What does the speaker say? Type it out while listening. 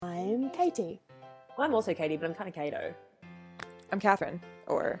Katie. I'm also Katie, but I'm kind of Kato. I'm Catherine,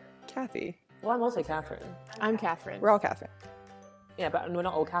 or Kathy. Well, I'm also Catherine. I'm Catherine. We're all Catherine, Yeah, but we're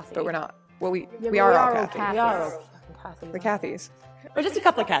not all Kathy. but we're not. Well, we we are all are all Kathy. Kathy. We are all Kathy. We're Kathys. We're just a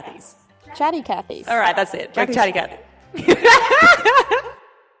couple of Kathys. Chatty Kathys. All right, that's it. We're Kathy's- Chatty Kathy.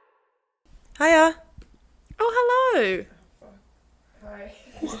 Hiya. Oh, hello. Hi.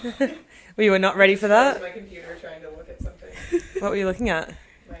 Well, you were not ready for that? My computer trying to look at something. What were you looking at?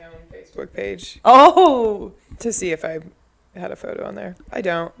 My own Facebook page Oh! to see if I had a photo on there. I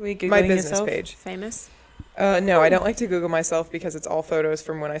don't. Were you Googling My business yourself? page. Famous. No, I don't like to Google myself because it's all photos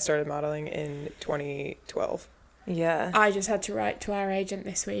from when I started modeling in 2012. Yeah. I just had to write to our agent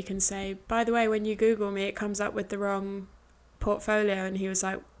this week and say, by the way, when you Google me, it comes up with the wrong portfolio. And he was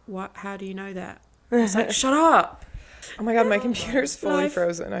like, what? How do you know that? I was like, shut up. Oh my god, my computer's fully Live.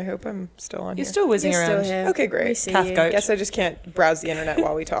 frozen. I hope I'm still on You're here. still whizzing You're around. still here. Okay, We great. see Kath you. goat. Guess I just can't browse the internet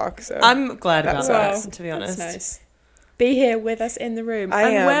while we talk. So I'm glad That about sucks. that, to be honest. That's nice. Be here with us in the room. I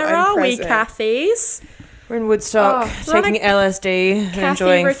and am. where I'm are we, present. Kathys? We're in Woodstock, Oh, we're on taking a LSD and Kathy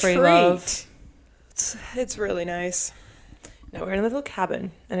enjoying free retreat. love. it's really nice. No, we're in a little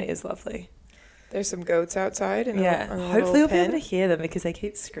cabin, and it is lovely. There's some goats outside, and Yeah. a Hopefully little we'll be pen. able to hear them because they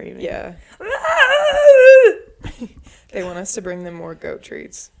keep screaming. Yeah, they want us to bring them more goat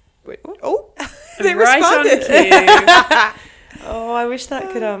treats. Wait, oh, they Right on responded. cue. Oh, I wish that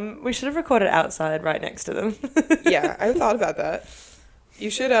could, we should have recorded outside right next to them. Yeah, I thought about that. You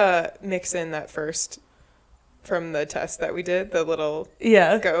should mix in that first from the test that we did, the little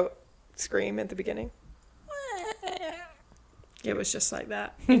Yeah. goat scream at the beginning. It was just like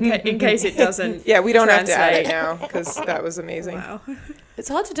that. In case it doesn't. Yeah, we don't have to add it Translate. now because that was amazing. Wow. It's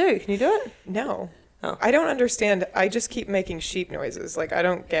hard to do. Can you do it? No. Oh. I don't understand. I just keep making sheep noises. Like, I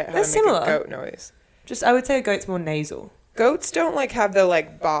don't get how They're to similar. make a goat noise. Just, I would say a goat's more nasal. Goats don't, like, have the,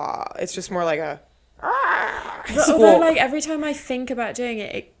 like, bah. It's just more like a... But although, like, every time I think about doing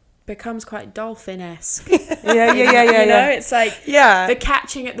it, it becomes quite dolphin-esque. Yeah, You know, it's like Yeah. the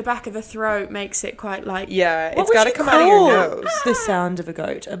catching at the back of the throat makes it quite like. Yeah, What it's would got to you come out of your call nose. the sound of a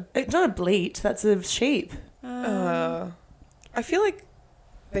goat? It's not a bleat. That's a sheep. I feel like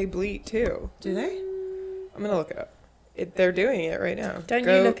they bleat, too. Do they? I'm going to look it up. They're doing it right now. Don't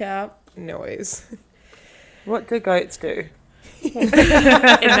Goat you look it up noise. What do goats do? in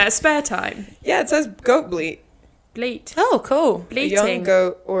their spare time? Yeah, it says goat bleat. Bleat. Oh, cool. A young Bleating.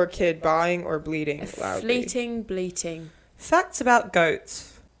 goat or kid buying or bleating loudly. Fleeting, bleating. Facts about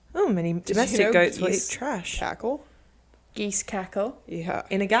goats. Oh, many domestic know goats will eat geese trash. Cackle? Geese cackle. Yeah.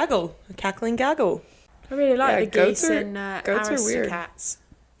 In a gaggle. A cackling gaggle. I really like Yeah, the goats geese are- in goats are weird. Aristocats.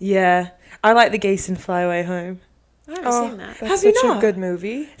 Yeah. I like the geese in Fly Away Home. I haven't seen that. That's Have you such not? a good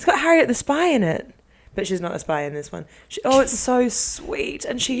movie. It's got Harriet the Spy in it. But she's not a spy in this one. It's so sweet.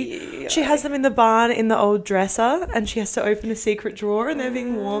 And she has them in the barn in the old dresser. And she has to open a secret drawer. And they're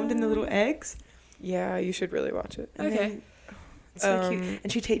being warmed in the little eggs. Yeah, you should really watch it. And Okay. then- it's so cute. And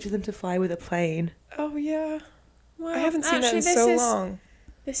she teaches them to fly with a plane. Oh, yeah. Well, I haven't seen that in actually, so long.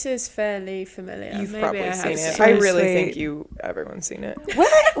 This is fairly familiar. You've Maybe probably I have seen it. So I really sweet. think everyone's seen it.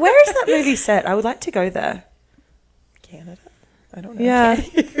 Where is that movie set? I would like to go there. Canada? I don't know. Yeah.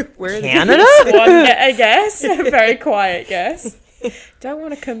 Where are Canada? One, I guess. A very quiet guess. Don't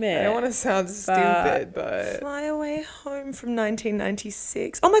want to commit. I don't want to sound stupid, but Fly Away Home from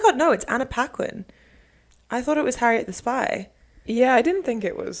 1996. Oh my god, no, it's Anna Paquin. I thought it was Harriet the Spy. yeah, I didn't think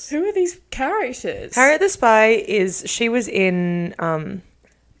it was. Who are these characters? Harriet the Spy she was in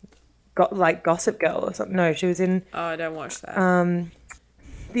Gossip Girl or something. No, she was in Oh, I don't watch that.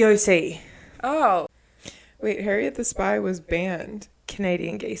 The OC. Oh. Wait, Harriet the Spy was banned.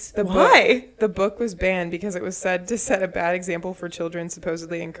 Canadian geese. Why? The book was banned because it was said to set a bad example for children,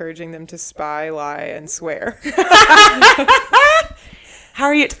 supposedly encouraging them to spy, lie, and swear.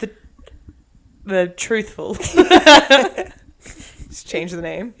 Harriet the truthful. Just change the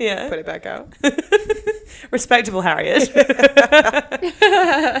name. Yeah. Put it back out. Respectable Harriet.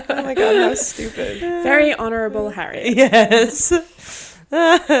 Oh my god, how stupid. Very honourable Harriet. Yes.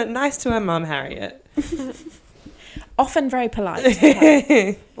 Nice to her mum, Harriet. Often very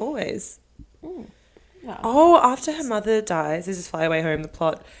polite. Always. Yeah. Oh, after her mother dies, this is Fly Away Home, the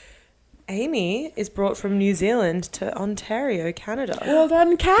plot. Amy is brought from New Zealand to Ontario, Canada. Well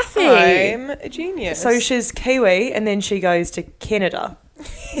done, Kathy. I'm a genius. So she's Kiwi, and then she goes to Canada.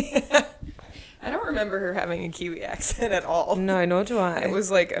 I don't remember her having a Kiwi accent at all. No, nor do I. It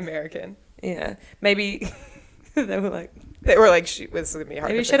was like American. Yeah. Maybe they were like, They were like, this is gonna be hard.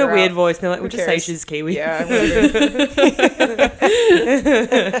 maybe to she had a figure weird out. voice, and they're like, Who we'll just say cares? she's Kiwi. Yeah. Whatever.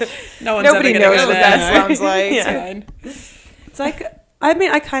 No one's Nobody ever gonna knows go what there. that sounds like. Yeah. Fine. It's like I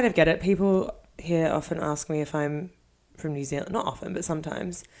mean, I kind of get it. People here often ask me if I'm from New Zealand. Not often, but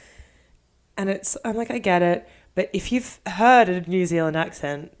sometimes. And I'm like, I get it. But if you've heard a New Zealand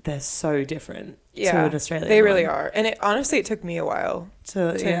accent, they're so different to an Australian They really one. are. And it took me a while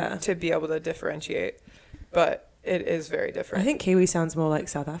to be able to differentiate. But it is very different. I think Kiwi sounds more like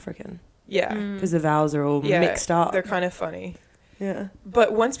South African. Yeah. Because the vowels are all mixed up. They're kind of funny. Yeah.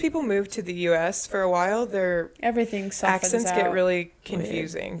 But once people move to the US for a while, their Everything softens accents out. get really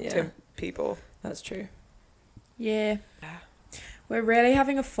confusing Weird. to people. That's true. Yeah. We're really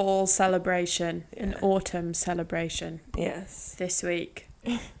having a fall celebration, an Yeah. autumn celebration Yes. this week.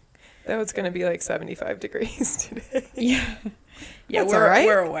 Though it's going to be like 75 degrees today. Yeah. Yeah, That's we're all right.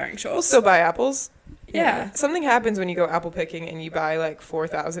 we're all wearing shorts. We'll still buy apples. Yeah. Something happens when you go apple picking and you buy like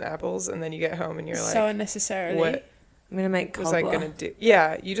 4,000 apples and then you get home and you're like, so unnecessarily. what I'm going to make was I cobbler. going to do?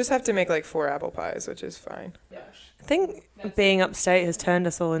 Yeah, you just have to make like 4 apple pies, which is fine. I think being upstate has turned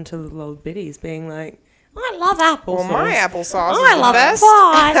us all into little old biddies, being like, I love apples. Well, my applesauce I is love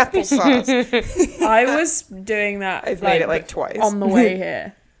the best applesauce. I was doing that. I've made it like twice. on the way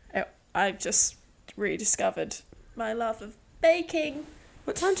here. I just rediscovered my love of baking.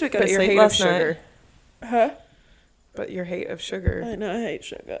 What time did we go But to your sleep hate of last sugar. night? Huh? But your hate of sugar. I know, I hate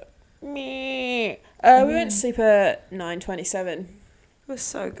sugar. We went to sleep at 9:27. It was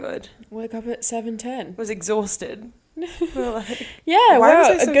so good. Woke up at 7:10. I was exhausted. We were like, Yeah, Why was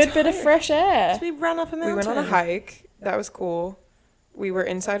well, I so a good bit of tired? fresh air. we ran up a mountain. We went on a hike. That was cool. We were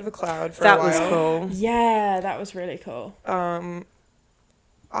inside of a cloud for That a while. was cool. Yeah, that was really cool.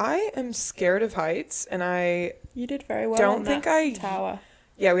 I am scared of heights, and I You did very well. Don't on think that I- tower.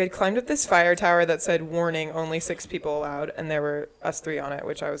 yeah, we had climbed up this fire tower that said warning, only 6 people allowed, and there were us 3 on it,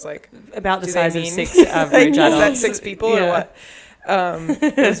 which I was like, About the Do they size of mean- 6 average is that adults. 6 people or Yeah. what?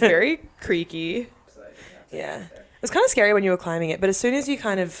 It was very creaky. Yeah. It was kind of scary when you were climbing it, but as soon as you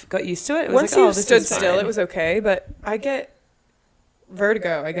kind of got used to it, it was Once like, you oh, this stood is still, fine. it was okay, but I get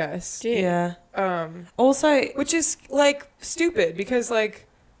vertigo, I guess. Do you? Yeah. Also, Which is like stupid because like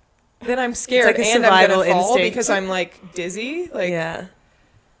then I'm scared like a and I'm survival gonna fall instinct. because I'm like dizzy. Like yeah.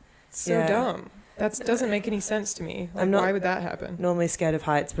 it's so Yeah. dumb. That doesn't make any sense to me. Like, I'm not- why would that happen? Normally scared of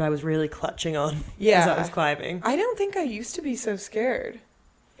heights, but I was really clutching on Yeah. as I was climbing. I don't think I used to be so scared.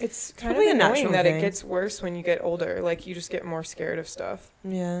 It's kind probably a of annoying natural that thing. it gets worse when you get older. Like you just get more scared of stuff.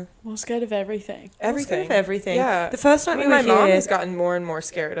 Yeah. More scared of everything. I was scared Everything. of everything. Yeah. The first I time mean, we my were mom here, has gotten more and more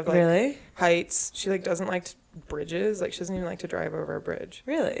scared of like really, heights. She like doesn't like bridges. Like she doesn't even like to drive over a bridge.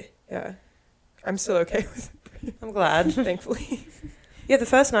 really, Yeah. I'm still okay with I'm glad. it, thankfully. Yeah, the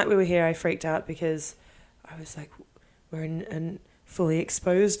first night we were here, I freaked out because I was like, we're in a fully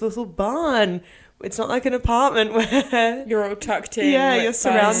exposed little barn. It's not like an apartment where You're all tucked in. Yeah, with you're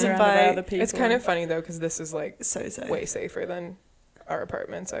fans surrounded by- other people. It's kind of funny though because this is like it's so way safer than our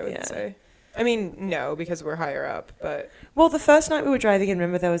apartments, I would Yeah. say. I mean, no, because we're higher up, but Well, the first night we were driving in,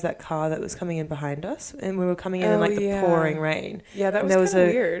 remember there was that car that was coming in behind us, and we were coming in Oh, like the yeah. pouring rain. yeah, that And was there was kind of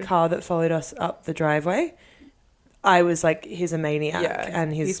a weird. car that followed us up the driveway. I was like, he's a maniac, Yeah,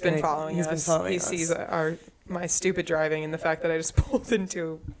 and he's been gonna- following he's us. been following he us. sees my stupid driving and the fact that I just pulled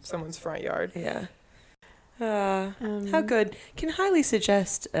into someone's front yard. Yeah. How good. Can highly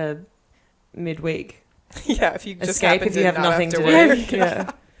suggest a midweek Yeah, if you just escape happen if you have not nothing to do. work.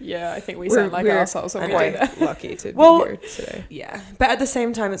 Yeah. Yeah, I think we We're- sound like we're assholes when we do quite that. lucky to Well, be here today. Yeah. But at the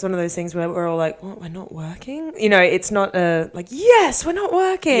same time, it's one of those things where we're all like, well, we're not working. You know, it's not like, yes, we're not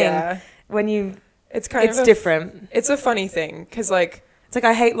working. Yeah, When you, it's kind it's of different. It's a funny thing because like It's like,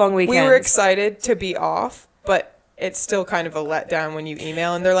 I hate long weekends. we were excited to be off, but it's still kind of a letdown when you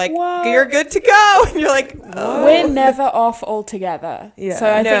email and they're like, What? "You're good to go," and you're like, "Oh." We're never off altogether. Yeah. So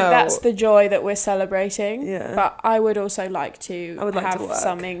I No. think that's the joy that we're celebrating. Yeah. But I would also like to I would like to have work.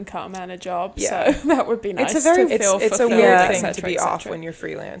 some income and a job. Yeah. So that would be nice. It's a very- to It's feel a fulfilled, weird Yeah. thing et to cetera, be et off cetera. when you're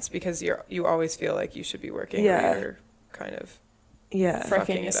freelance because you always feel like you should be working. Yeah. Or you're kind of Yeah.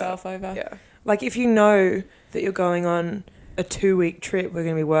 fucking Fricking it yourself up. over. Yeah. Like, if you know that you're going on a 2-week trip, we're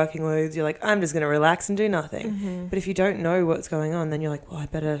going to be working loads, you're like, I'm just going to relax and do nothing. Mm-hmm. But if you don't know what's going on, then you're like, well, I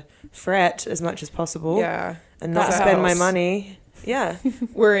better fret as much as possible Yeah. and not That spend my helps. money. Yeah.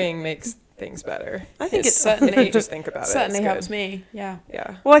 Worrying makes things better. I think It's it's certainly- If you just think about it. Certainly it's helps good. me. Yeah.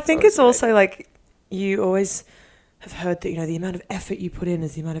 Yeah. Well, I think it's always a also good like, you always have heard that, you know, the amount of effort you put in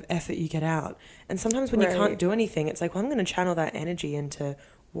is the amount of effort you get out. And sometimes when you Right. can't do anything, it's like, well, I'm going to channel that energy into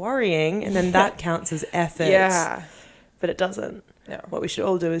worrying, and then that counts as effort. Yeah. But it doesn't. No. What we should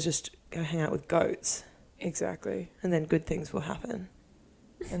all do is just go hang out with goats, Exactly. and then good things will happen.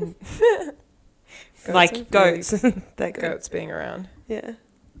 And Like are goats. really- They're good. goats being around. Yeah.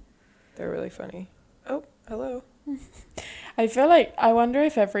 They're really funny. Oh, hello. I feel like, I wonder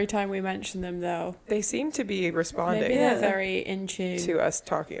if every time we mention them, though, They seem to be responding maybe Yeah. they're very in tune. to us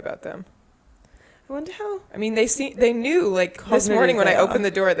talking about them. I wonder how. I mean, they knew, like, this Cognitive morning when they I are. opened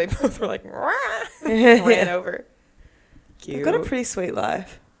the door, they both were like, "Rah!" ran over. Cute. They've got a pretty sweet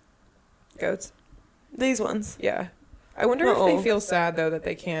life. Goats. These ones. Yeah. I wonder Not if all. they feel sad, though, that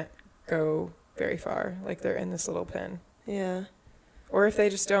they can't go very far. Like, they're in this little pen. Yeah. Or if they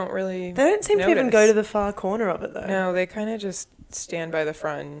just don't really... They don't seem to even Notice. go to the far corner of it, though. No, they kind of just stand by the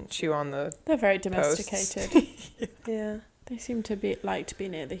front and chew on the... They're very Posts. domesticated. Yeah. They seem to be like to be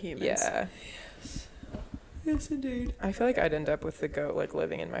near the humans. Yeah. Yes, indeed. I feel like I'd end up with the goat, like,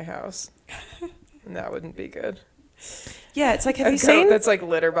 living in my house. And that wouldn't be good. Yeah, it's like, have A you goat seen? that's, like,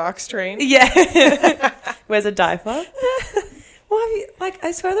 litter box trained. Yeah. Wears a diaper. Well, have you, like,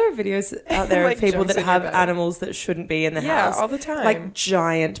 I swear there are videos out there Like, of people jumps that in your have bed. animals that shouldn't be in the Yeah, house. all the time. Like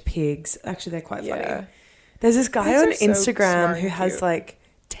giant pigs. Actually, they're quite yeah. funny. There's this guy Pigs on are so Instagram smart who and has cute. like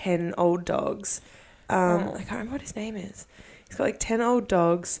 10 old dogs. Oh. I can't remember what his name is. He's got like 10 old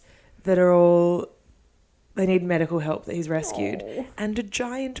dogs that are all, they need medical help that he's rescued. Aw. And a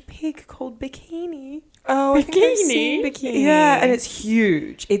giant pig called Bikini. Oh, I think I've seen Bikini? Bikini. Yeah, and it's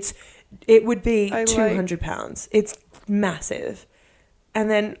huge. It would be I like- 200 pounds. It's massive. And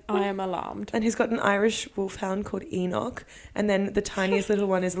then I am alarmed. and he's got an Irish wolfhound called Enoch. And then the tiniest little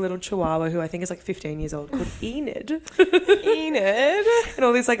one is a little chihuahua who I think is like 15 years old called Enid. Enid. And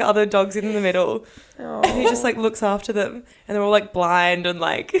all these like other dogs in the middle. And he just like looks after them. And they're all like blind and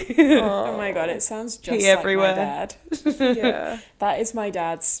like... Oh my god, it sounds just Pee like everywhere. my dad. Yeah. That is my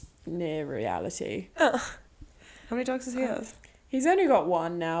dad's near reality. How many dogs does he have? He's only got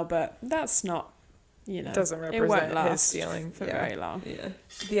one now, but that's not, Doesn't it won't represent his last feeling. for Yeah. very long. Yeah.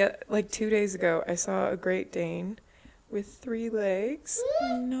 Yeah, like 2 days ago, I saw a Great Dane with 3 legs.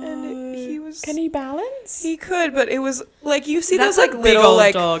 No. And he was... Can he balance? He could, but it was like you see That's those like a big little old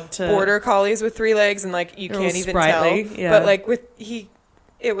like dog to... border collies with 3 legs, and like you They're all can't even sprightly, tell. yeah. But like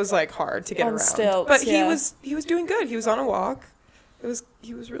it was like hard to get On around. stilts, but yeah. he was doing good. He was on a walk.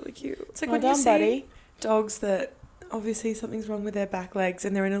 He was really cute. It's like Well when you done, see buddy. dogs that obviously something's wrong with their back legs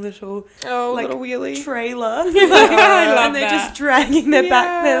and they're in a little Oh, like, little wheelie. trailer. I love and they're that. just dragging their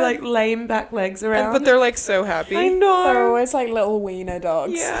back, their Yeah. like lame back legs around. But they're like so happy. I know. They're always like little wiener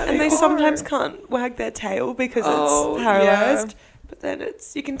dogs. Yeah, and they are. sometimes can't wag their tail because Oh, it's paralyzed. But then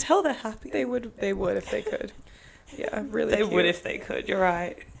you can tell they're happy. They would if they could. Yeah, really. They cute. would if they could. You're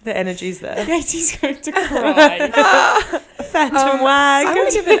right. The energy's there. Katie's going to cry. Phantom wag. I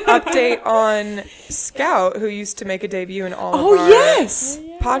want to give an update on Scout, who used to make a debut in all Oh of our yes.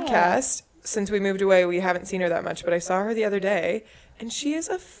 Yeah. podcast. Since we moved away, we haven't seen her that much, but I saw her the other day, and she is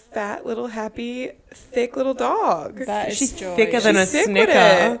a fat little happy, thick little dog. That is She's joy. thicker than a She's sick with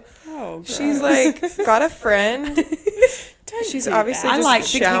snicker. it. Oh, She's gross. like got a friend. Don't She's do obviously that. I just like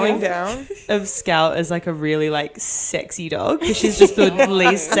thinking chowing of- down. Of Scout as like a really like sexy dog because she's just the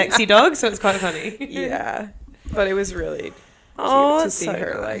least sexy dog, so it's quite funny. Yeah, but it was really Oh, to that's see so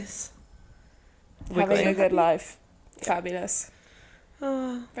her like nice. Having wiggling. a good life. Fabulous.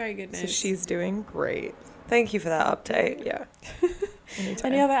 Oh, Very good news. so she's doing great. thank you for that update. Yeah.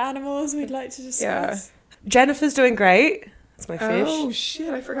 Anytime. Any other animals we'd like to discuss? Jennifer's doing great. That's my fish. Oh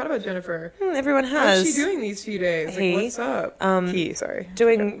shit! I forgot about Jennifer. Everyone has. How's she doing these few days? Like, He. what's up? Sorry.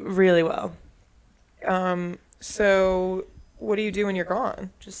 Doing really well. So what do you do when you're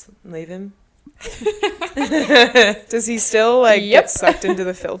gone? Just leave him. Does he still like Yep. get sucked into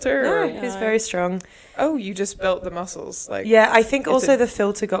the filter? No, Or? he's very strong. Oh, you just built the muscles, like Yeah, I think Is also it- the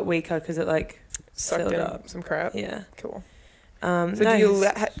filter got weaker because it like sucked filled in up. some crap. Yeah. Cool. So So do you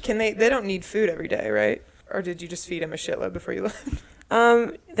can they don't need food every day, right? Or did you just feed him a shitload before you left?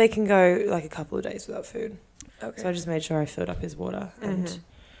 they can go like a couple of days without food. Okay. So I just made sure I filled up his water and Mhm.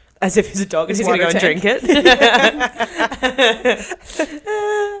 as if he's a dog and His he's gonna go water and drink it.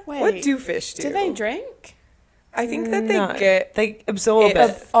 Wait, What do fish do? do they drink? I think that they No. get They absorb it it.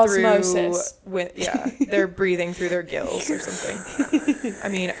 Of osmosis. They're breathing through their gills or something. I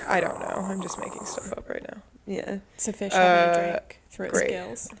mean, I don't know. I'm just making stuff up right now. Yeah. It's a fish having a drink through its great.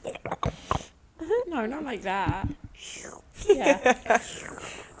 gills. No, not like that. Yeah.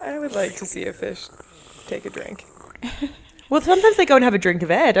 I would like to see a fish take a drink. Well, sometimes they go and have a drink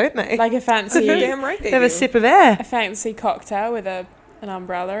of air, don't they? Like a fancy Damn right they they have do. a sip of air. a fancy cocktail with an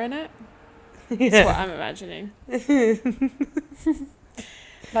umbrella in it. That's Yeah. what I'm imagining.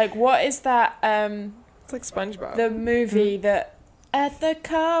 Like, what is that? It's like SpongeBob. The movie that at the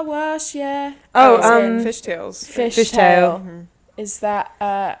car wash, yeah. Oh, Is it Fish Tales. Fishtail. Fishtail. Mhm. Is that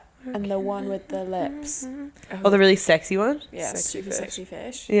and the one with the lips? Oh, the really sexy one. Yeah, Sexy super fish. sexy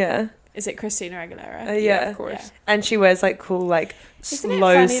fish. Yeah. Is it Christina Aguilera? Yeah. of course. Yeah. And she wears like cool, like Isn't it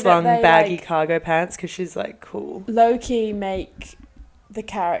slow funny that slung they, baggy like- cargo pants because she's like cool. Low-key make the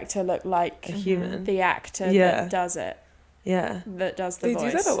character look like A human. the actor Yeah. that does it, Yeah. that does the They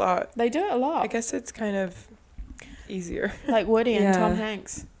voice. do that a lot. They do it a lot. I guess it's kind of easier. Like Woody and Yeah. Tom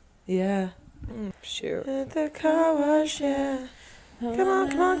Hanks. Yeah. Shoot. At the car wash, yeah. Come on,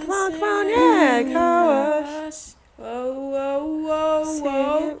 come on, come on, come on, yeah, car wash. Whoa, whoa, whoa, Sing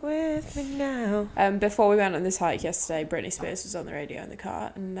whoa. it with me now. Before we went on this hike yesterday, Britney Spears was on the radio in the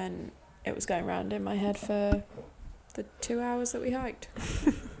car, and then it was going round in my head for the 2 hours that we hiked.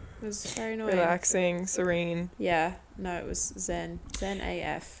 It was very annoying. Relaxing, serene. Yeah, no, it was Zen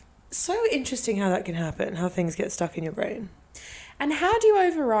AF. So interesting how that can happen, how things get stuck in your brain. And how do you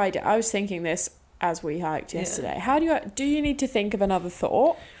override it? I was thinking this as we hiked Yeah. yesterday. How do you need to think of another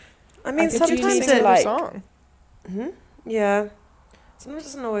thought? I mean, could Did you just sometimes sing it a like like- song? Yeah. Sometimes it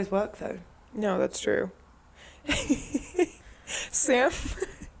doesn't always work though. No, that's true. Sam,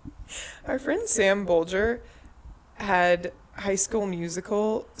 our friend Sam Bolger had High School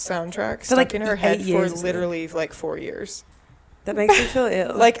Musical soundtrack stuck like in her 8 head for years, isn't it? literally like 4 years. That makes me feel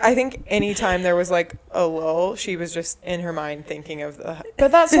ill. Like, I think anytime there was like a lull, she was just in her mind thinking of the.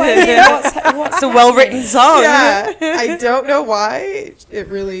 But that's what I mean. What's it's a well-written happening? song. Yeah, I don't know why it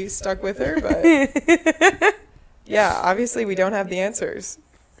really stuck with her, but yeah, obviously we don't have the answers.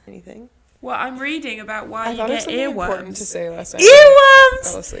 Anything? Well, I'm reading about why I you thought of get something important to earworms. say last night. I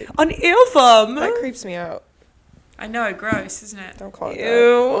fell Earworms asleep. on earthum. That creeps me out. I know, gross, isn't it? Don't call it that.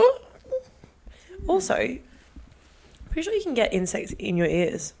 Ew. Also, pretty sure you can get insects in your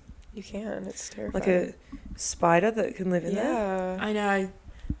ears, You can. It's terrifying. like a spider that can live in there. Yeah. I know.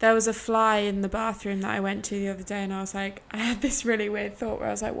 There was a fly in the bathroom that I went to the other day, and I was like, I had this really weird thought where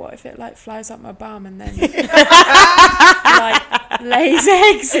I was like, what if it like flies up my bum and then like lays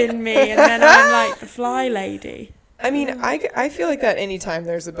eggs in me, and then I'm like the fly lady? I mean, I feel like that anytime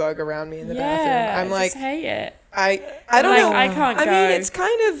there's a bug around me in the bathroom. I'm I like, just hate it. I don't Like, know. I can't I go. mean, it's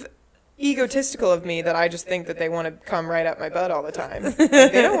kind of egotistical of me that I just think that they want to come right up my butt all the time. Like,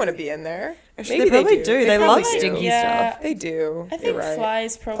 they don't want to be in there. Actually, Maybe they probably do. They probably love do. stinky Yeah. stuff. They do. I think You're right.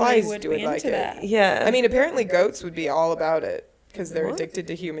 flies probably Flies would do be it like into it. that. Yeah. I mean, apparently goats would be all about it because they're What? addicted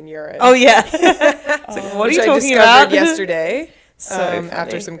to human urine. Oh yeah. Oh. What are Which you I talking discovered about? yesterday So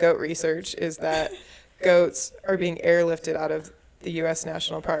after funny. some goat research is that goats are being airlifted out of the U.S.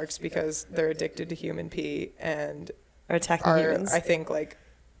 national parks because they're addicted to human pee and Or attacking are, humans. I think, like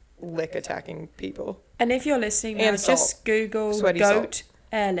lick attacking people. And if you're listening now, And salt. just Google Sweaty goat salt.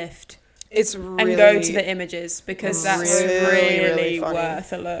 airlift It's and really go to the images because that's really, really, really funny.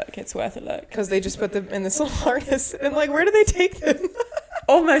 worth a look. It's worth a look. because they just put them in this little harness and like, where do they take them?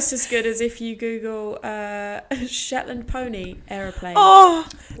 Almost as good as if you Google Shetland pony aeroplane. Oh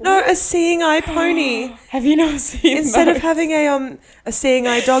no, a seeing eye pony. Have you not seen Instead of those? having a seeing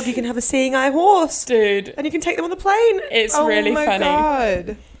eye dog, you can have a seeing eye horse, Dude, and you can take them on the plane. it's oh really my funny.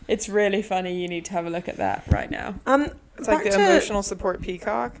 God. It's really funny. You need to have a look at that right now. It's like back the to- emotional support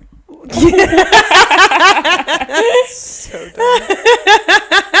peacock. So dumb.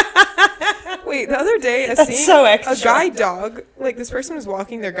 Wait, the other day, I That's seen so a extra. guide dog. Like, this person was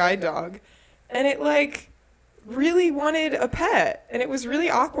walking their guide dog, and it like really wanted a pet, and it was really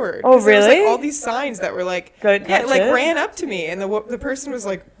awkward. Oh, 'cause there was, really? like all these signs that were like, Go yeah, touch it, like it. ran up to me, and the person was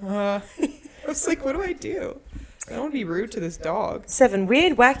like, I was like, what do I do? I don't want to be rude to this dog. 7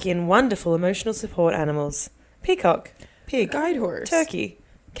 weird, wacky, and wonderful emotional support animals: peacock, pig, Guide horse, turkey,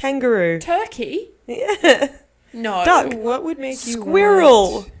 kangaroo, Turkey? yeah, No. Duck. What would make you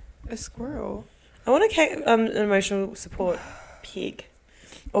squirrel. want a squirrel? I want an emotional support pig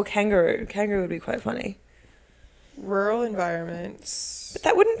or kangaroo. Kangaroo would be quite funny. Rural environments. But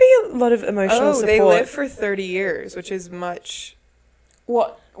that wouldn't be a lot of emotional support. They live for 30 years, which is much.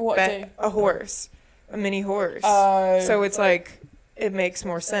 What do? A horse, a mini horse. Oh. So it's like it makes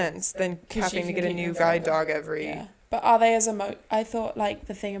more sense than 'Cause having you to can get a keep new them guide forever. dog every. Yeah. But are they as I thought like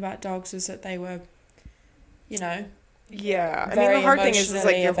the thing about dogs was that they were, you know, Yeah, I mean Very the hard thing is like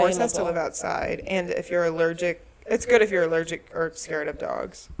emotionally your horse has to available. live outside, and if you're allergic, it's good if you're allergic or scared of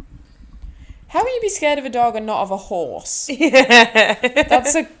dogs. how would you be scared of a dog and not of a horse? Yeah.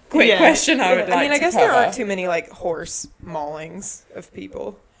 That's a quick Yeah. question I would like I mean, I to guess cover. there aren't too many like horse maulings of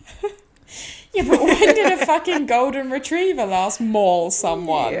people. Yeah, but when did a fucking golden retriever last maul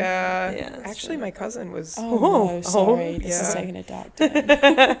someone? Yeah. Yeah, that's Actually, my cousin was. Oh, Oh, no, sorry. oh, This is yeah. taking a dark turn.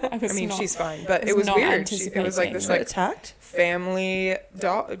 I I mean, not- she's fine, but was it was not weird. It was like anticipating. this Got like attacked. family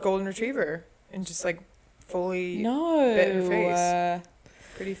dog, golden retriever, and just like fully No. bit her face.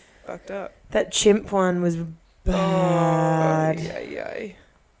 Pretty fucked up. That chimp one was bad. Oh, yeah.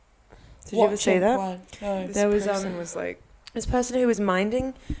 Did you ever see that? No. This There was, person was like, This person who was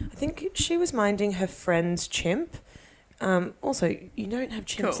minding, I think she was minding her friend's chimp. Also, you don't have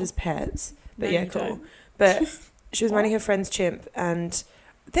chimps Cool. as pets, but No, yeah, you cool. don't. But she was minding her friend's chimp, and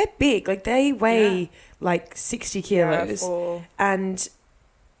they're big. Like they weigh like 60 kilos, full. and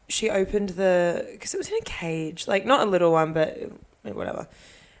she opened because it was in a cage, like not a little one, but whatever,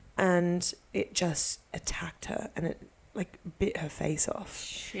 and it just attacked her, and it like bit her face off.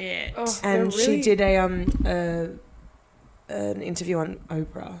 Shit. Oh, And they're she really- did an interview on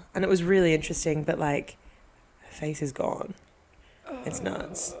Oprah, and it was really interesting, but like her face is gone. It's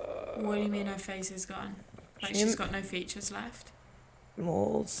nuts. What do you mean her face is gone? Like she's got no features left?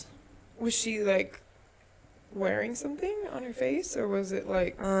 Moles. Was she like wearing something on her face, or was it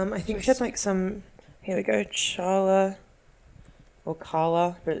like? I think she had like some. Here we go, Charla or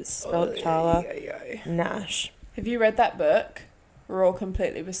Carla, but it's spelled Charla Nash. Have you read that book? We're all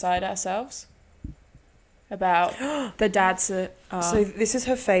completely beside ourselves. About the dad's. So this is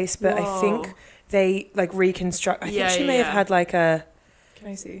her face, but I think Whoa. they like reconstruct. I think Yeah, she yeah, may have yeah. had like a. Can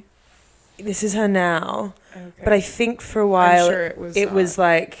I see? This is her now, Okay. but I think for a while I'm sure it was. it was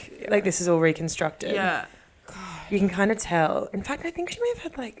like yeah. like this is all reconstructed. Yeah. You can kind of tell. In fact, I think she may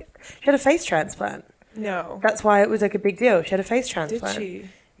have had she had a face transplant. No. That's why it was like a big deal. She had a face Did transplant. she?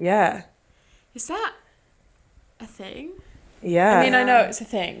 Yeah. Is that a thing? Yeah. I mean, I know it's a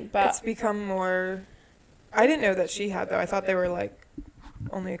thing, but It's become more. I didn't know that she had though. I thought they were like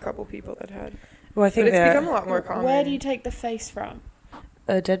only a couple people that had. well, I But think it's they're become a lot more common. where do you take the face from?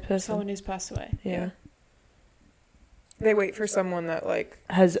 a dead person. Someone who's passed away. Yeah. They wait for someone that like.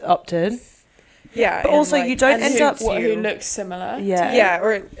 Has opted. Yeah. But and, also like, you don't And end who, up. who looks similar. Yeah. Yeah,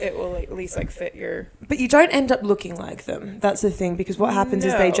 or it will like, at least like fit your. But you don't end up looking like them. That's the thing, because what happens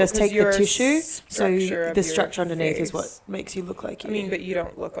is they No, just 'cause take the your tissue, so structure of the your structure underneath is face. what makes you look like I you. mean, but you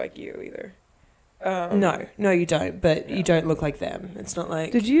don't look like you either. no, you don't. But No. you don't look like them. It's not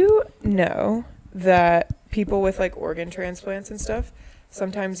like. Did you know that people with like organ transplants and stuff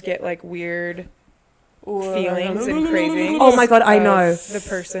sometimes get like weird feelings and cravings? Oh my God, I of know. the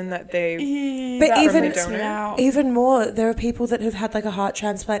person that they. But That even- freaks me donor? out. Even more, there are people that have had like a heart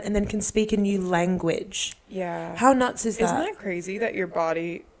transplant and then can speak a new language. Yeah. How nuts is Isn't that? that crazy that your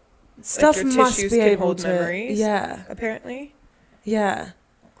body Stuff your must tissues be can able hold to. memories? Yeah, apparently? yeah.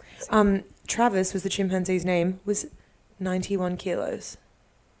 Travis was the chimpanzee's name. Was 91 kilos,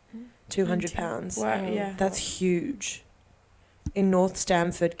 200 pounds. Wow, yeah. That's huge. In North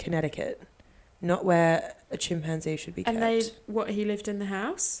Stamford, Connecticut, not where a chimpanzee should be kept. And he lived in the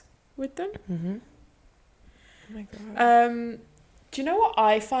house with them? Mm-hmm. Oh my god. Do you know what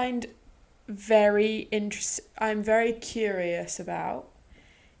I find very interesting? I'm very curious about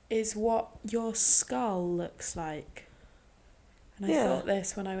is what your skull looks like. And I Yeah. thought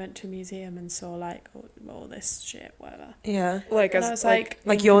this when I went to a museum and saw like all this shit, whatever. Yeah. Like And as I was like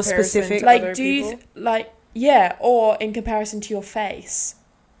like in your comparison specific- to Like, other do you people? yeah, or in comparison to your face?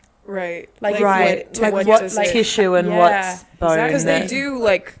 Right. Like, Right. what- Like what what's does it- tissue and Yeah, what's bone. exactly. Because they there. do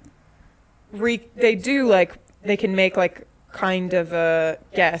like they can make like kind of a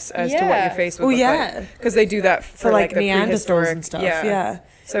guess as to what Yeah. your face would Oh look yeah. like. Because they do that For like the Neanderthals prehistoric and stuff. Yeah.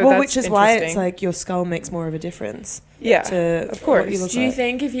 So Well, that's which is why it's interesting. like your skull makes more of a difference yeah. to of course. what you look Do you like.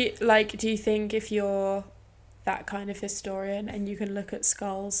 think if you're that kind of historian and you can look at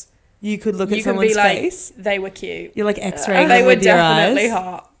skulls, You could look you at can someone's be like, face. they were cute. You're like X-raying They them were with your definitely eyes.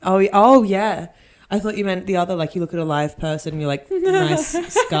 hot. Oh yeah. I thought you meant the other, like you look at a live person, and you're like, nice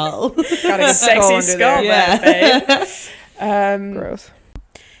skull. Got a good skull Sexy under skull there. there, babe. Gross.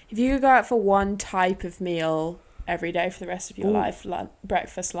 If you could go out for one type of meal every day for the rest of your Ooh. life,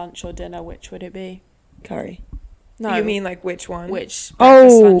 breakfast, lunch, or dinner, which would it be? Curry. No, You mean like which one? which? Oh,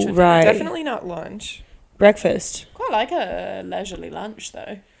 breakfast, lunch, or dinner? right. Definitely not lunch. Breakfast. Quite like a leisurely lunch,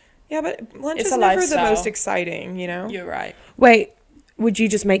 though. Yeah, but lunch It's is a never the lifestyle. most exciting, you know? You're right. Wait, would you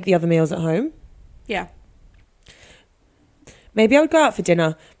just make the other meals at home? Yeah. Maybe I would go out for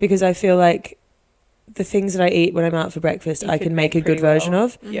dinner because I feel like the things that I eat when I'm out for breakfast, You I could can make a make good pretty well. version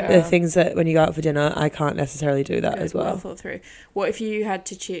of. Yeah. The things that when you go out for dinner, I can't necessarily do that Good, as well well. thought through. What if you had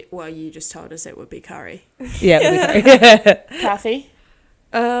to choose? Well, you just told us it would be curry. Yeah. It would be Kathy,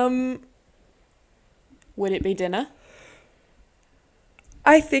 Um, would it be dinner?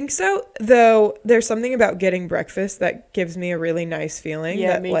 I think so, though there's something about getting breakfast that gives me a really nice feeling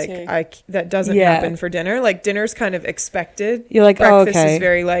Yeah, that me like too. that doesn't Yeah. happen for dinner. Like dinner's kind of expected. You're like, Breakfast oh, okay. is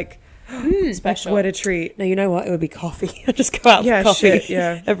very like Special. what a treat. No, you know what? It would be coffee. I just go out Yeah, for coffee shit,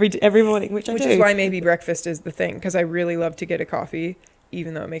 yeah. every morning, which I Which do. is why maybe breakfast is the thing, because I really love to get a coffee,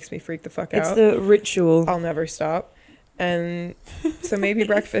 even though it makes me freak the fuck It's out. the ritual. I'll never stop. And so maybe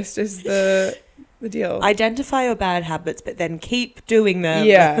breakfast is the deal. Identify your bad habits, but then keep doing them.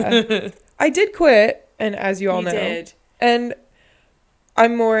 Yeah. I did quit, and as you all You know. did. And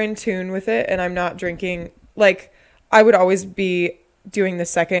I'm more in tune with it, and I'm not drinking. Like, I would always be doing the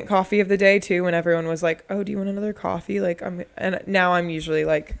second coffee of the day too when everyone was like, oh, do you want another coffee? Like, and now I'm usually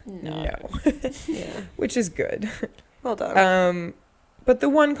like, No. Yeah. which is good. Well done. But the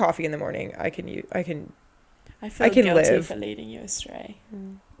one coffee in the morning I can I feel I can guilty live. for leading you astray.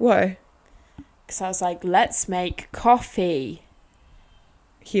 Why? Because I was like, let's make coffee.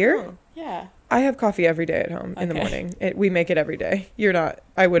 Here? Oh. Yeah. I have coffee every day at home in the Okay. morning. We make it every day. You're not.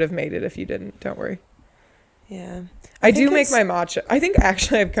 I would have made it if you didn't. Don't worry. Yeah. I think do make it's- my matcha. I think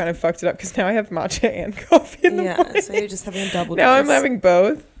actually I've kind of fucked it up because now I have matcha and coffee in the morning. Yeah, so you're just having a double Now I'm dose. having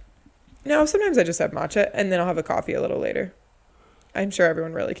both. No, sometimes I just have matcha and then I'll have a coffee a little later. I'm sure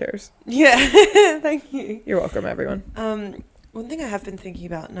everyone really cares. Yeah. Thank you. You're welcome, everyone. One thing I have been thinking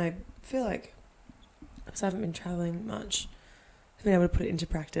about, and I feel like, because I haven't been traveling much, I've been able to put it into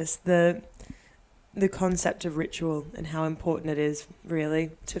practice, the concept of ritual and how important it is,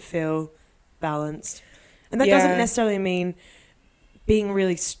 really, to feel balanced. And that Yeah. doesn't necessarily mean being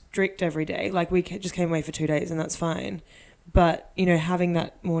really strict every day. Like, we just came away for 2 days, and that's fine. But, you know, having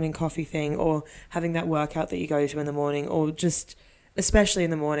that morning coffee thing, or having that workout that you go to in the morning, or just, especially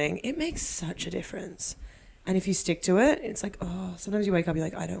in the morning, it makes such a difference. And if you stick to it, it's like, oh, sometimes you wake up, you're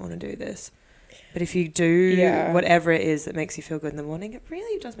like, I don't want to do this. But if you do Yeah. whatever it is that makes you feel good in the morning, it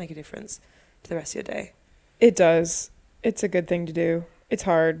really does make a difference to the rest of your day. It does. It's a good thing to do. It's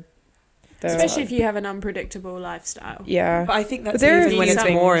hard. Though. Especially if you have an unpredictable lifestyle. Yeah. But I think that's there are even when these it's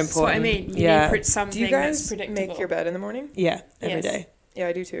things- more That's what I important. mean. You Yeah. need something Do you that's guys predictable. make your bed in the morning? Yeah, every Yes. day. Yeah,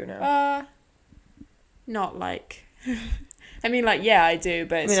 I do too now. Not like... I mean, like, yeah, I do,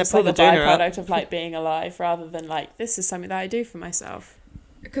 but it's I mean, I just pull like the the doner up. byproduct of, like, being alive rather than, like, this is something that I do for myself.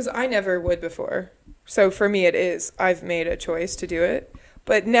 Because I never would before. So for me, it is. I've made a choice to do it.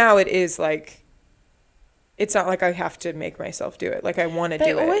 But now it is like, it's not like I have to make myself do it. Like, I want to do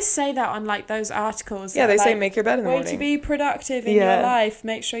They it. always say that on, like, those articles. Yeah, that, they say like, make your bed in the way morning. to be productive in Yeah. your life.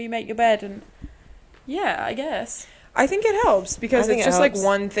 Make sure you make your bed. And yeah, I guess. I think it helps because I think it's it just like helps.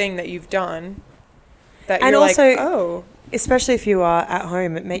 one thing that you've done that And you're also- like, oh. Especially if you are at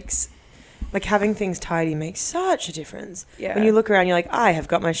home, it makes, like, having things tidy makes such a difference. Yeah. When you look around, you're like, I have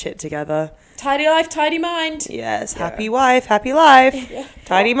got my shit together. Tidy life, tidy mind. Yes, Yeah. happy wife, happy life,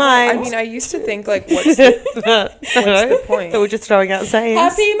 tidy I mind. mean, I used to think like, what's the point? So we're just throwing out sayings.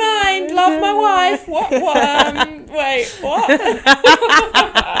 Happy mind, love my wife. What? Wait, what?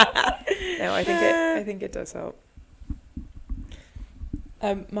 No, I think it does help.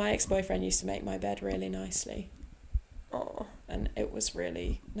 My ex-boyfriend used to make my bed really nicely, Oh, and it was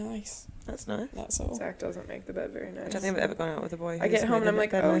really nice. That's nice. That's all. Zach doesn't make the bed very I nice. don't think I've ever gone out with a boy. I who's get home made and I'm the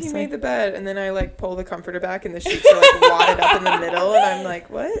like, bed oh, he nicely. made the bed, and then I like pull the comforter back, and the sheets are like wadded up in the middle, and I'm like,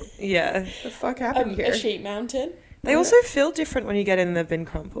 what Yeah. the fuck happened here? A sheet mounted. They also feel different when you get in and they've been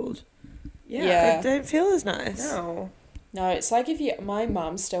crumpled. Yeah. They don't feel as nice. No. No, it's like if you. My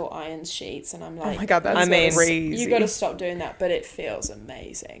mum still irons sheets, and I'm Oh like, my god, that's I mean, crazy. you got to stop doing that. But it feels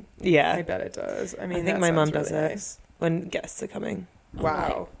amazing. Yeah. I bet it does. I mean, I think that my mum sounds does really it. nice. When guests are coming.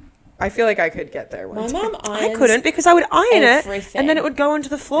 Wow. I feel like I could get there My one time. mum irons. I couldn't because I would iron it everything. and then it would go onto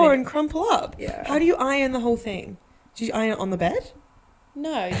the floor Yeah. and crumple up. Yeah. How do you iron the whole thing? Do you iron it on the bed?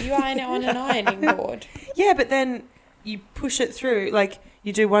 No, you iron it on an ironing board. Yeah, but then you push it through. Like,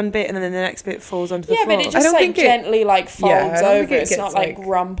 you do one bit and then the next bit falls onto the Yeah, floor. but it I just don't like think it- gently like folds I don't think over. it It's not gets, like like,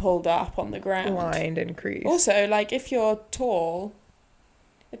 rumpled up on the ground. Lined and creased. Also, like if you're tall,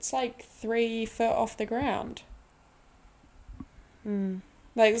 it's like 3 foot off the ground. Hmm.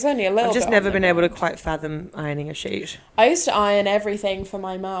 Like it's only a little. I've just bit never on the been able to ground. quite fathom ironing a sheet. I used to iron everything for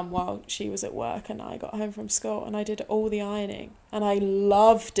my mum while she was at work, and I got home from school, and I did all the ironing, and I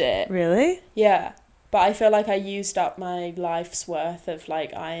loved it. Really? Yeah, but I feel like I used up my life's worth of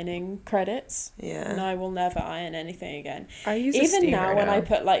like ironing credits, and Yeah. I will never iron anything again. I use a Even steamer now, when I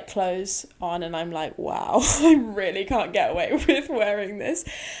put like clothes on, and I'm like, wow, I really can't get away with wearing this.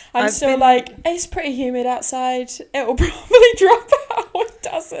 I'm I've still been- like, it's pretty humid outside. It will probably drop out. It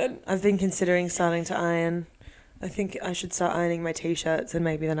doesn't. I've been considering starting to iron. I think I should start ironing my t-shirts and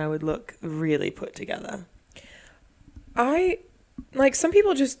maybe then I would look really put together. Like some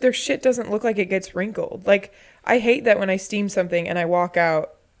people just their shit doesn't look like it gets wrinkled. Like I hate that when I steam something and I walk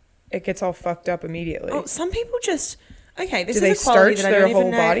out, it gets all fucked up immediately. Oh, some people just... Okay, this Do they is a quality starch that I their don't even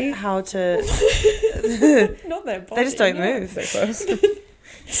whole know body? how to... Not their body. They just don't no. move. They're close.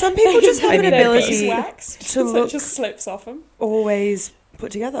 Some people just have I an mean, they're ability waxed, to so look it just slips off them. always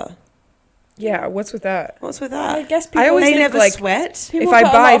put together. Yeah, what's with that? What's with I that? guess people, I always They think, never like, sweat. people if I put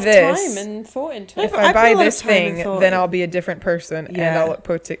a buy lot of this- time and thought into No, it. If I I put a buy lot of this time and thing, thought. then I'll be a different person and Yeah. I'll look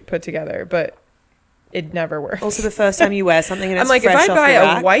put together. But it never works. Also, the first time you wear something and it's I'm like, if fresh I off buy the a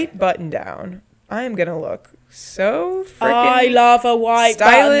rack, white button down, I am gonna look so I freaking love a white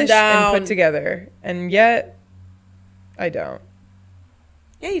button stylish down. and put together, and yet I don't.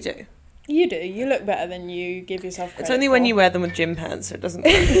 yeah, you do. You do. You look better than you give yourself credit It's only when for. you wear them with gym pants, so it doesn't.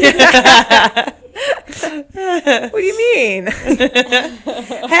 What do you mean? You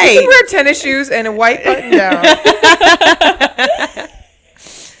Hey, can wear tennis shoes and a white button down.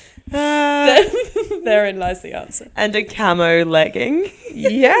 Therein lies the answer. and a camo legging.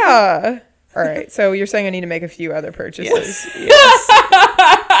 Yeah. All right. So you're saying I need to make a few other purchases, Yes.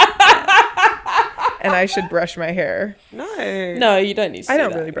 and I should brush my hair. No. No, you don't need to I do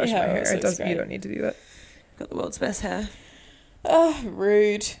don't that. really brush Your my hair. always It looks does. You great. don't need to do that. Got the world's best hair. Oh,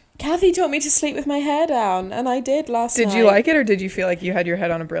 rude. Kathy taught me to sleep with my hair down, and I did last night. Did you like it, or did you feel like you had your head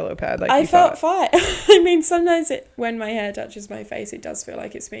on a Brillo pad? Like I you felt thought? fine. I mean, sometimes when my hair touches my face, it does feel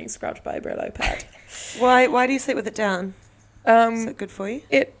like it's being scrubbed by a Brillo pad. Why do you sleep with it down? Is it good for you?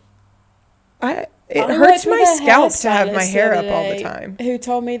 It I hurts worked with my a scalp to have my hairstylist hair the up other all the day time. Who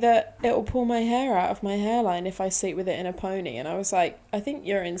told me that it will pull my hair out of my hairline if I sleep with it in a pony, and I was like, I think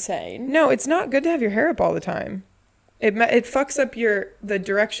you're insane. No, it's not good to have your hair up all the time. It fucks up the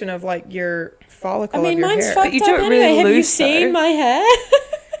direction of like your follicle I mean, of your mine's hair. fucked you do up it anyway. really Have you loose, seen though. my hair?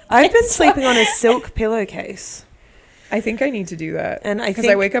 I've been sleeping on a silk pillowcase, I think I need to do that and I because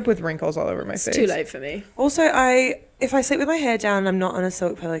think I wake up with wrinkles all over my It's face. too late for me. also if I sleep with my hair down, and I'm not on a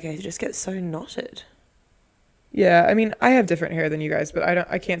silk pillowcase. It just gets so knotted. Yeah, I mean, I have different hair than you guys, but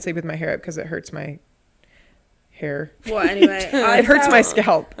I can't sleep with my hair up because it hurts my hair. Well, anyway, It hurts my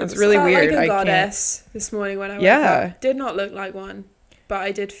scalp. It's really felt weird. like a I can't. goddess this morning when I woke Yeah. up. Did not look like one, but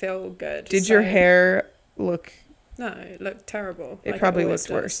I did feel good. Did your so- hair look? No, it looked terrible. It like probably always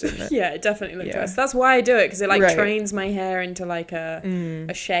looked worse, does. didn't it? Yeah, it definitely looked Yeah. worse. That's why I do it, because it like Right. trains my hair into like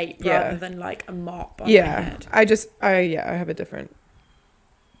a shape Yeah. rather than like a mop on my Yeah, head. I have a different.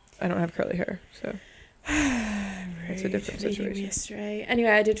 I don't have curly hair, so it's a different Leading me situation. astray. Anyway,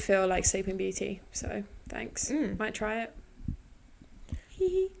 I did feel like Sleeping Beauty, so thanks. Might try it.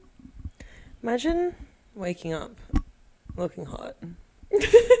 Imagine waking up looking hot.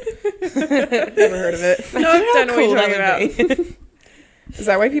 Never heard of it. No, don't know what Cool you're that talking would about. be. Is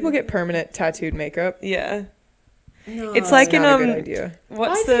that why people get permanent tattooed makeup? Yeah. No. It's like in Not a good idea.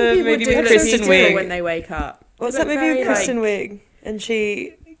 what's I think the people movie do with look Kristen beautiful Wiig? when they wake up. What's They that look movie with very, Kristen like- Wiig? And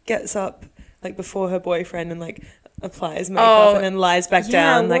she gets up like before her boyfriend and like applies makeup and then lies back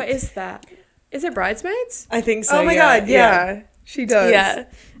down. What Like is that? Is it Bridesmaids? I think so. Oh my yeah, god, yeah. She does. Yeah.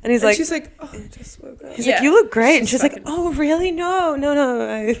 And he's And like, she's like, oh, I just woke up. he's Yeah. like, you look great. And She's she's like, fucking- oh really? No,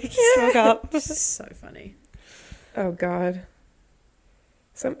 I just woke up. This is so funny. Oh god.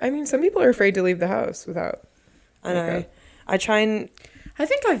 Some people are afraid to leave the house without. I know. makeup. I try and. I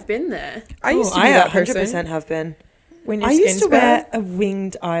think I've been there. I used to be I that 100% person. have been. When your I used skin's to wear bad. a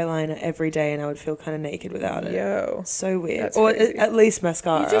winged eyeliner every day, and I would feel kind of naked without it. Yo. So weird. That's Or crazy. at least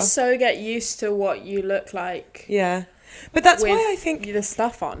mascara. You just so get used to what you look like Yeah, but that's with why I think the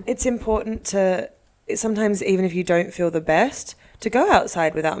stuff on. it's important to sometimes, even if you don't feel the best, to go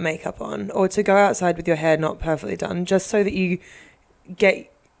outside without makeup on, or to go outside with your hair not perfectly done, just so that you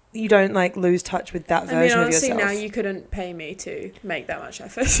don't like lose touch with that I mean, version honestly, of yourself. now you couldn't pay me to make that much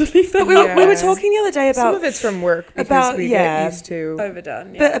effort to leave But them we were Yeah. talking the other day Some about of it's from work because about- we yeah. get used to.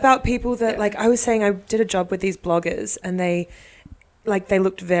 overdone. Yeah. But about people that, Yeah. like, I was saying I did a job with these bloggers and they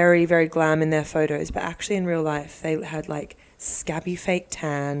looked very, very glam in their photos, but actually in real life they had, like, scabby fake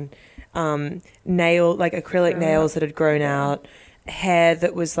tan, acrylic nails that had grown out, hair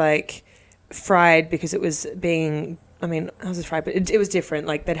that was, like, fried because it was being... I mean, I was fried, but it was different.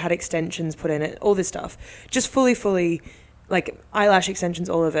 Like, they'd had extensions put in it, all this stuff. Just fully, like, eyelash extensions,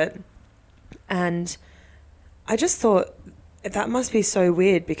 all of it. And I just thought that must be so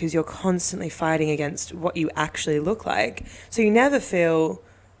weird because you're constantly fighting against what you actually look like. So you never feel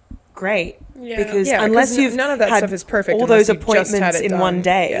great Yeah. because Yeah, unless 'cause you've none of that had stuff is perfect all unless those you've just had appointments it in done. one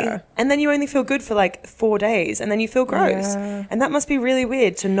day, Yeah. and then you only feel good for like 4 days, and then you feel gross, Yeah. and that must be really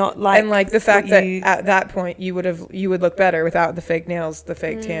weird to not like. And like the fact what that you- at that point you would look better without the fake nails, the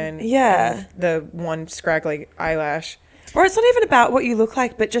fake tan, Yeah. and the one scraggly eyelash. Or it's not even about what you look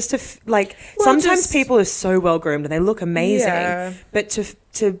like, but just to Well, sometimes just- people are so well groomed and they look amazing, Yeah. but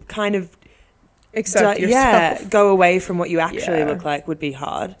to kind of Accept yeah, yourself. go away from what you actually Yeah. look like would be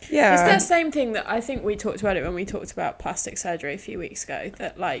hard. Yeah. It's that same thing that I think we talked about it when we talked about plastic surgery a few weeks ago.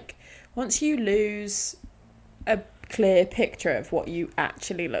 That like once you lose a clear picture of what you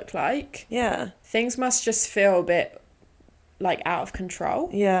actually look like, Yeah. things must just feel a bit like out of control.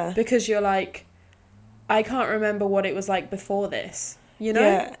 Yeah. Because you're like, I can't remember what it was like before this, you know?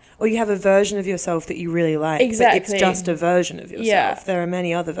 Yeah. Or you have a version of yourself that you really like. But Exactly. it's just a version of yourself. Yeah. There are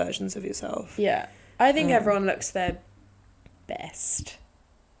many other versions of yourself. Yeah. I think everyone looks their best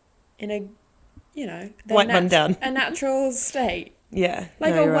in a, you know, their White man down. a natural state. Yeah.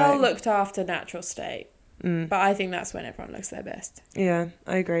 Like no, a you're right. well looked after natural state. But I think that's when everyone looks their best. Yeah,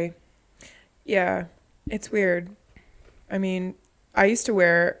 I agree. Yeah, it's weird. I mean, I used to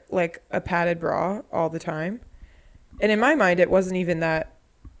wear like a padded bra all the time. And in my mind, it wasn't even that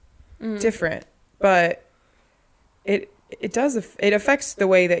different. But it does, it affects the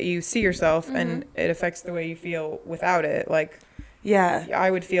way that you see yourself and it affects the way you feel without it. Like, Yeah.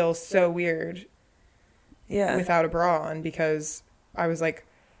 I would feel so weird Yeah. without a bra on because I was like,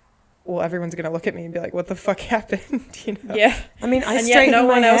 well, everyone's going to look at me and be like, what the fuck happened? You know? Yeah. I mean, I And yet straighten no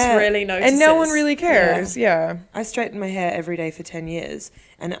my one else hair. really notices. And no one really cares. Yeah. I straightened my hair every day for 10 years.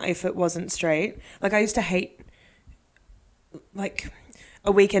 And if it wasn't straight, like I used to hate like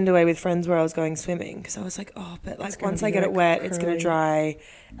a weekend away with friends where I was going swimming because I was like, oh, but like gonna once be, I get like, it wet, it's going curly. to dry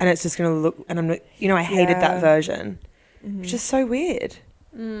and it's just going to look, and I'm not, you know, I hated Yeah. that version. It's just so weird.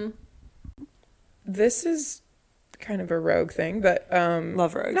 This is kind of a rogue thing, but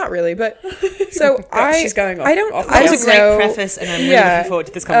Love Rogue. not really. But so she's going off- I don't. off I That don't was a great know. preface and I'm really Yeah. looking forward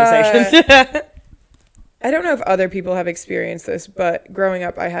to this conversation. I don't know if other people have experienced this, but growing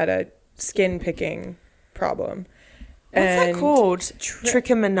up, I had a skin picking problem. What's that And called?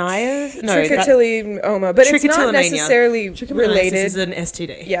 Trichomoniasis? No, that- trichotillomania, but it's not Trichotillomania. necessarily Trichomoniasis related. is an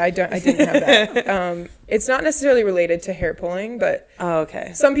STD. Yeah, I didn't have that. It's not necessarily related to hair pulling, but Oh,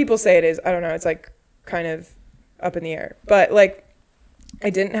 okay. some people say it is. I don't know. It's like kind of up in the air. But like, I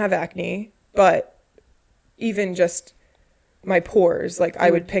didn't have acne, but even just my pores, like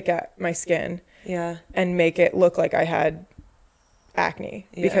I would pick at my skin Yeah. and make it look like I had acne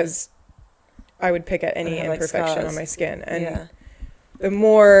Yeah. because I would pick at any have, like, imperfection scars. on my skin. And Yeah. the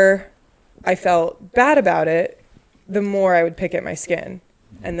more I felt bad about it, the more I would pick at my skin.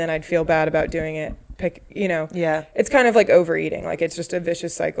 And then I'd feel bad about doing it. Yeah. It's kind of like overeating. Like it's just a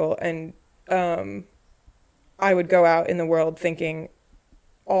vicious cycle. And I would go out in the world thinking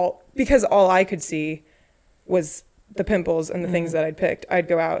because all I could see was the pimples and the things that I'd picked. I'd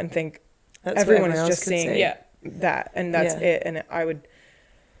go out and think That's what everyone is else just could seeing see. Yeah. that and that's Yeah. it. And I would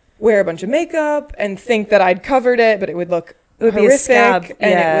wear a bunch of makeup and think that I'd covered it, but it would look It would be a horrific. scab.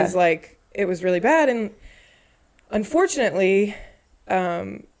 And Yeah. it was like, it was really bad. And unfortunately,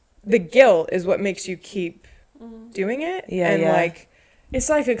 the guilt is what makes you keep doing it. Yeah, And yeah. like, It's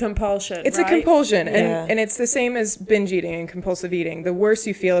like a compulsion. it's right? a compulsion. Yeah. And it's the same as binge eating and compulsive eating. The worse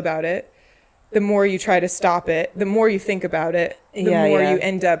you feel about it, the more you try to stop it, the more you think about it, the Yeah, more yeah. you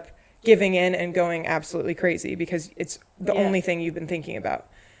end up giving in and going absolutely crazy because it's the Yeah. only thing you've been thinking about.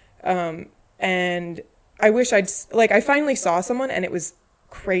 And I wish I finally saw someone and it was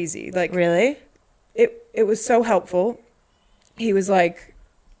crazy. Like Really? it was so helpful. He was like,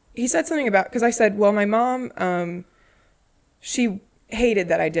 he said something about, because I said, well, my mom, she hated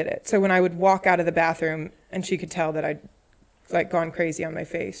that I did it. So when I would walk out of the bathroom and she could tell that I'd like gone crazy on my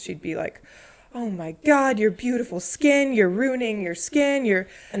face, she'd be like, oh my God, your beautiful skin, you're ruining your skin,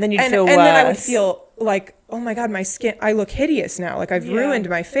 And then you'd feel and then I would worse. feel like, oh my God, my skin, I look hideous now. Like I've Yeah. ruined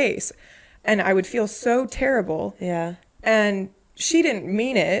my face. And I would feel so terrible. Yeah. And she didn't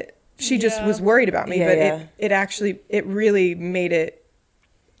mean it. She just Yeah. was worried about me, Yeah, but yeah. it really made it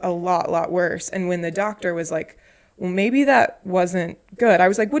a lot worse. And when the doctor was like, well, maybe that wasn't good. I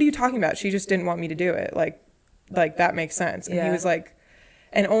was like, what are you talking about? She just didn't want me to do it. Like that makes sense. And he Yeah. was like,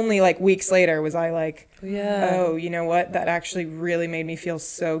 and only like weeks later was I like, Yeah. oh, you know what? That actually really made me feel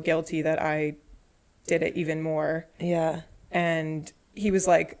so guilty that I did it even more. Yeah. And he was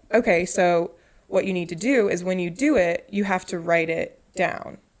like, okay, so what you need to do is when you do it, you have to write it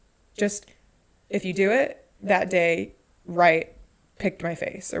down. Just if you do it that day, write, picked my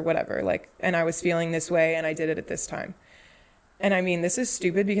face or whatever. Like, and I was feeling this way and I did it at this time. And I mean, this is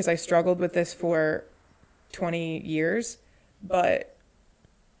stupid because I struggled with this for 20 years. But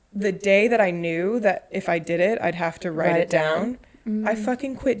the day that I knew that if I did it, I'd have to write it down, I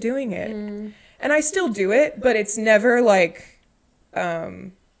fucking quit doing it. And I still do it, but it's never like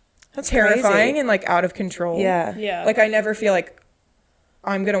That's terrifying crazy. and like out of control. Yeah. Like I never feel like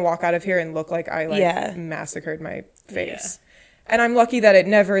I'm gonna walk out of here and look like I like Yeah. massacred my face. And I'm lucky that it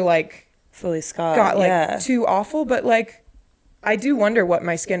never like Fully scarred. got like yeah. too awful, but like I do wonder what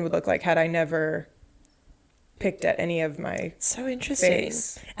my skin would look like had I never picked at any of my So interesting.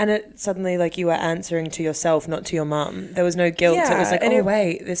 face. And it suddenly, like, you were answering to yourself, not to your mum. There was no guilt. It was Yeah, like, and oh, it-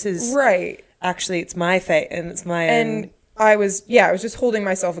 wait, this is Right. actually, it's my fate and it's my And I was just holding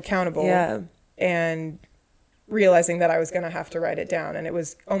myself accountable. yeah. And realizing that I was going to have to write it down, and it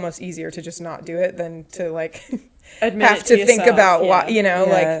was almost easier to just not do it than to like Admit have it to think yourself, about yeah. why, you know,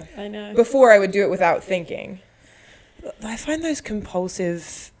 Yeah. I know. like before I would do it without thinking. I find those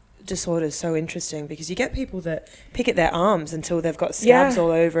compulsive disorders so interesting because you get people that pick at their arms until they've got scabs all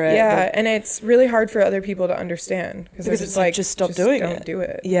over it. Yeah, They've- and it's really hard for other people to understand because Because it's it's like, like just stop doing don't it. do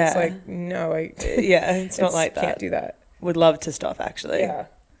it. Yeah. It's like no, yeah, it's not like that. Can't do that. Would love to stop actually. Yeah.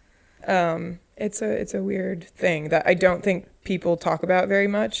 It's a weird thing that I don't think people talk about very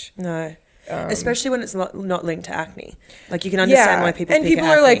much. No. Um, Especially when it's not linked to acne. Like, you can understand why people and pick people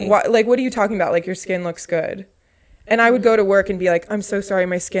at are like, acne. what are you talking about? Like, your skin looks good. And I would go to work and be like, I'm so sorry,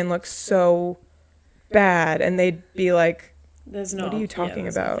 my skin looks so bad. And they'd be like, There's what not. are you talking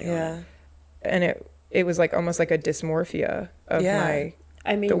there's about? nothing on Yeah. it. And it was like almost like a dysmorphia of Yeah. my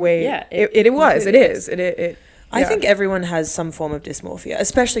I mean, the way yeah, it was. It is. It I yeah. think everyone has some form of dysmorphia,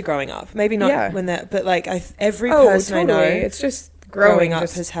 especially growing up. Maybe not Yeah. when they're, but like every oh, person totally. I know It's just growing up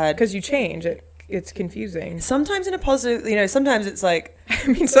just has had. because you change. It's confusing. Sometimes in a positive, sometimes it's like, I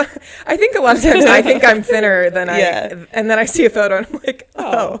mean, so I think a lot of times I think I'm thinner than Yeah. and then I see a photo and I'm like,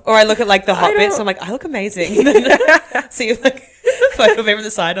 oh. or I look at like the hot I bits, don't- I'm like, I look amazing. And then see like a photo of me from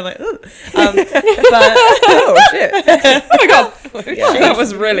the side, I'm like, ooh. But Oh shit! Oh my god, Yeah. that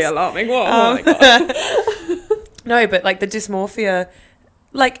was really alarming. What? Oh my god. no, but like the dysmorphia,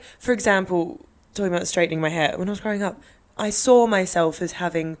 like for example, talking about straightening my hair. When I was growing up, I saw myself as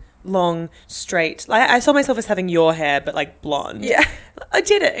having long, straight. Like I saw myself as having your hair, but like blonde. Yeah, I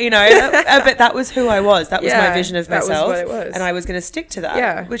did it, but that was who I was. That was my Yeah, vision of that was myself, what it was. and I was going to stick to that.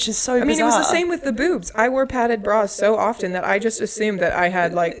 Yeah. which is so. I mean, it was the bizarre. same with the boobs. I wore padded bras so often that I just assumed that I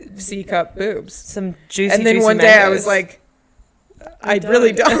had like C cup boobs. Some juicy. And then juicy one day I mangoes. was like, I don't.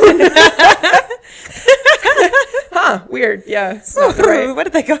 really don't. Huh? Weird. Yeah. It's not the right. Where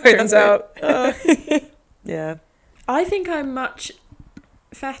did they go? Turns out. yeah. I think I'm much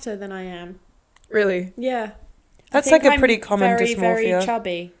fatter than I am. Really. Yeah. That's I think like a I'm pretty common very, very dysmorphia.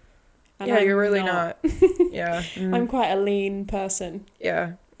 chubby. And Yeah, I'm you're really not. Yeah. I'm quite a lean person.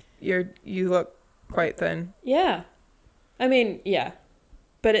 Yeah. You look quite thin. Yeah. I mean, yeah.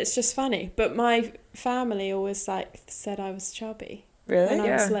 But it's just funny. But my family always said I was chubby Really? when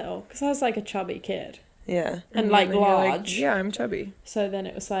I was Yeah. little because I was like a chubby kid Yeah. and then like you're large. yeah, I'm chubby. So then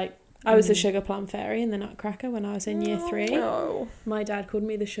it was like I was the sugar plum fairy in the Nutcracker when I was in year 3. Oh. My dad called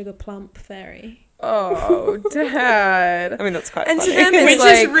me the sugar plump fairy. Oh, Dad. I mean, that's quite And to funny. them it's Which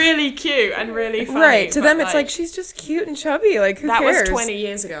like is really cute and really funny. right. To but, them it's like she's just cute and chubby. Like who that cares? was 20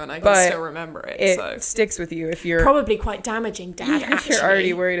 years ago and I can But still remember it. It So sticks with you if you're probably quite damaging, Dad. if you're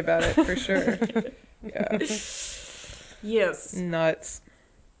already worried about it for sure. Yeah. Yes. Nuts.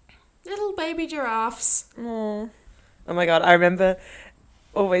 Little baby giraffes. Oh. Oh my god, I remember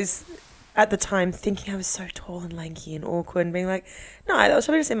always at the time thinking I was so tall and lanky and awkward and being like, no, that was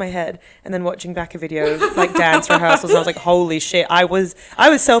probably just in my head. And then watching back a video of like dance rehearsals and I was like, holy shit, I was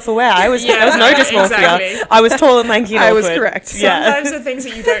self-aware. There was no dysmorphia. exactly. I was tall and lanky and I awkward. was correct. Yeah. Sometimes the things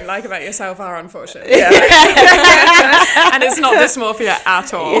that you don't like about yourself are unfortunate. Yeah. And it's not dysmorphia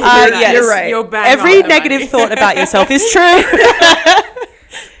at all. Yes. You're right. You're bang Every on the negative money. thought about yourself is true.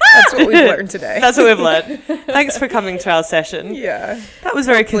 That's what we've learned today. That's what we've learned. Thanks for coming to our session. Yeah. That was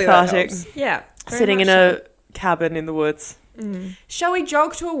very Hopefully that cathartic. helps. Yeah. very Sitting much in a cabin in the woods. Shall we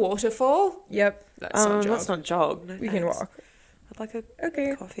jog to a waterfall? Yep. Let's not jog. Let's not jog. No We can thanks. walk. I'd like a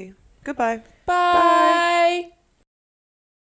Okay. coffee. Goodbye. Bye.